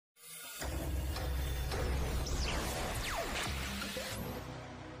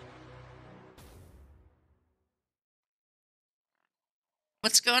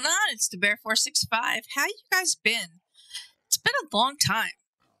What's going on? It's the Bear 465. How you guys been? It's been a long time.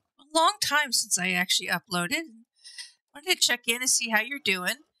 A long time since I actually uploaded. Wanted to check in and see how you're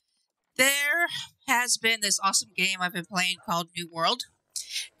doing. There has been this awesome game I've been playing called New World,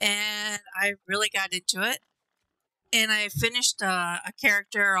 and I really got into it. And I finished a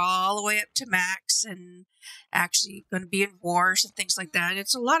character all the way up to max, and actually going to be in wars and things like that.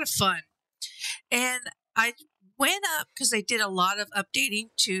 It's a lot of fun. And I went up because they did a lot of updating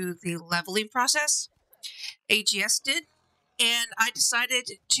to the leveling process. AGS did. And I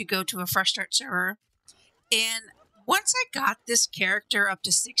decided to go to a fresh start server. And once I got this character up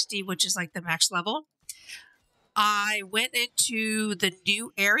to 60, which is like the max level, I went into the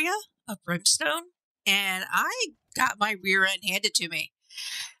new area of Brimstone and I got my rear end handed to me.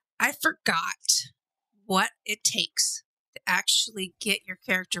 I forgot what it takes to actually get your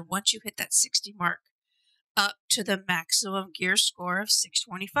character once you hit that 60 mark up to the maximum gear score of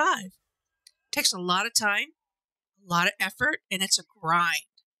 625. It takes a lot of time, a lot of effort, and it's a grind.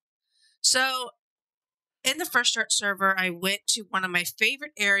 So in the Fresh Start server, I went to one of my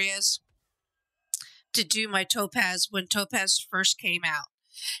favorite areas to do my Topaz when Topaz first came out.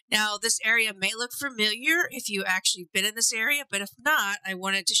 Now, this area may look familiar if you actually been in this area, but if not, I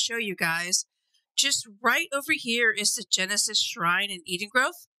wanted to show you guys. Just right over here is the Genesis Shrine in Eden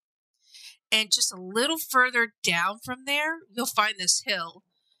Grove. And just a little further down from there, you'll find this hill.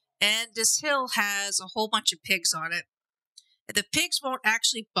 And this hill has a whole bunch of pigs on it. And the pigs won't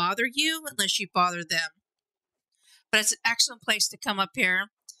actually bother you unless you bother them. But it's an excellent place to come up here.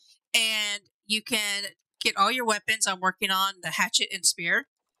 And you can get all your weapons. I'm working on the hatchet and spear.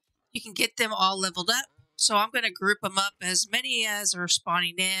 You can get them all leveled up. So I'm going to group them up as many as are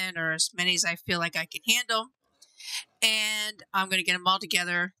spawning in or as many as I feel like I can handle. And I'm going to get them all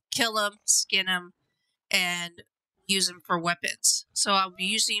together, kill them, skin them, and use them for weapons. So I'll be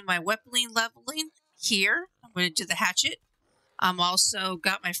using my weaponry leveling here. I'm going to do the hatchet. I'm also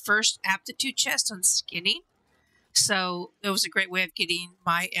got my first aptitude chest on skinning. So it was a great way of getting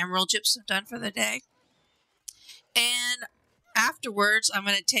my emerald gypsum done for the day. And afterwards, I'm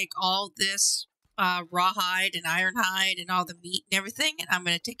going to take all this rawhide and ironhide and all the meat and everything, and I'm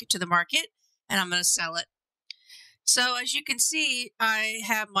going to take it to the market, and I'm going to sell it. So as you can see, I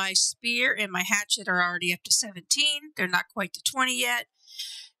have my spear and my hatchet are already up to 17. They're not quite to 20 yet.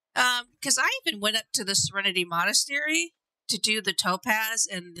 Because I even went up to the Serenity Monastery to do the topaz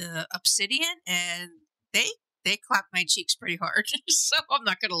and the obsidian, and they clapped my cheeks pretty hard. So I'm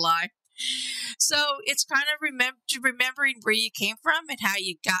not going to lie. So it's kind of remembering where you came from and how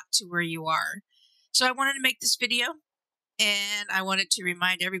you got to where you are. So I wanted to make this video. And I wanted to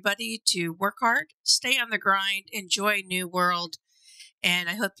remind everybody to work hard, stay on the grind, enjoy New World, and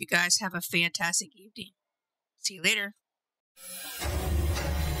I hope you guys have a fantastic evening. See you later.